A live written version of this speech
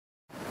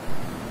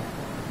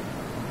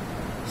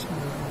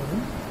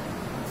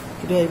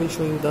Today I will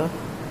show you the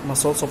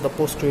muscles of the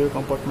posterior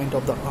compartment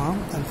of the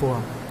arm and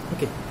forearm.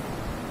 Okay.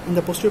 In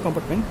the posterior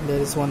compartment there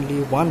is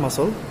only one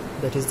muscle,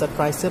 that is the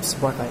triceps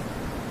brachii.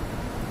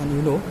 And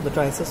you know the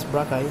triceps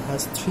brachii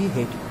has three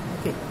heads.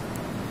 Okay.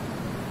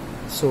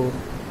 So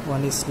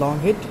one is long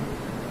head,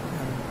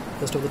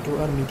 and rest of the two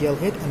are medial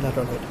head and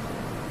lateral head.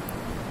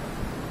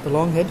 The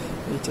long head,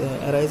 which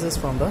arises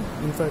from the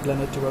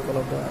infraglandular tubercle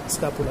of the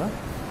scapula.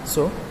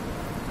 So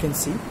you can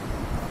see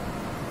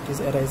it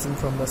is arising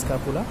from the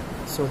scapula.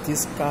 So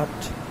this cut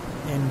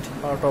end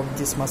part of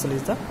this muscle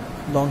is the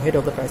long head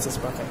of the triceps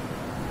brachii.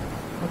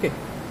 Okay.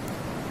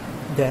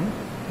 Then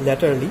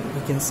laterally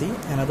you can see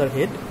another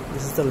head.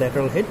 This is the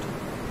lateral head,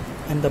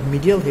 and the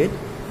medial head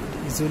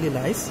usually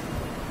lies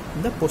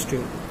in the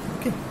posterior.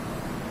 Okay.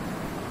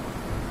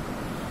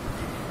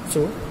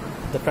 So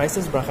the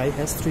triceps brachii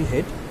has three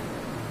heads.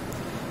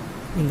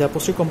 In the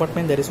posterior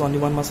compartment there is only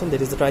one muscle,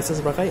 that is the triceps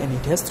brachii, and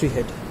it has three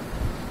heads.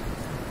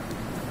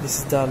 This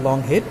is the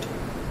long head.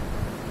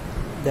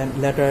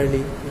 Then laterally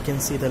you can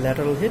see the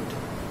lateral head,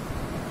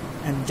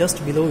 and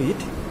just below it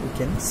you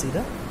can see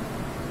the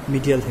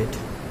medial head.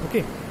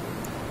 Okay,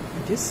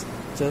 it is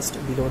just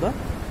below the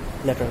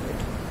lateral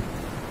head.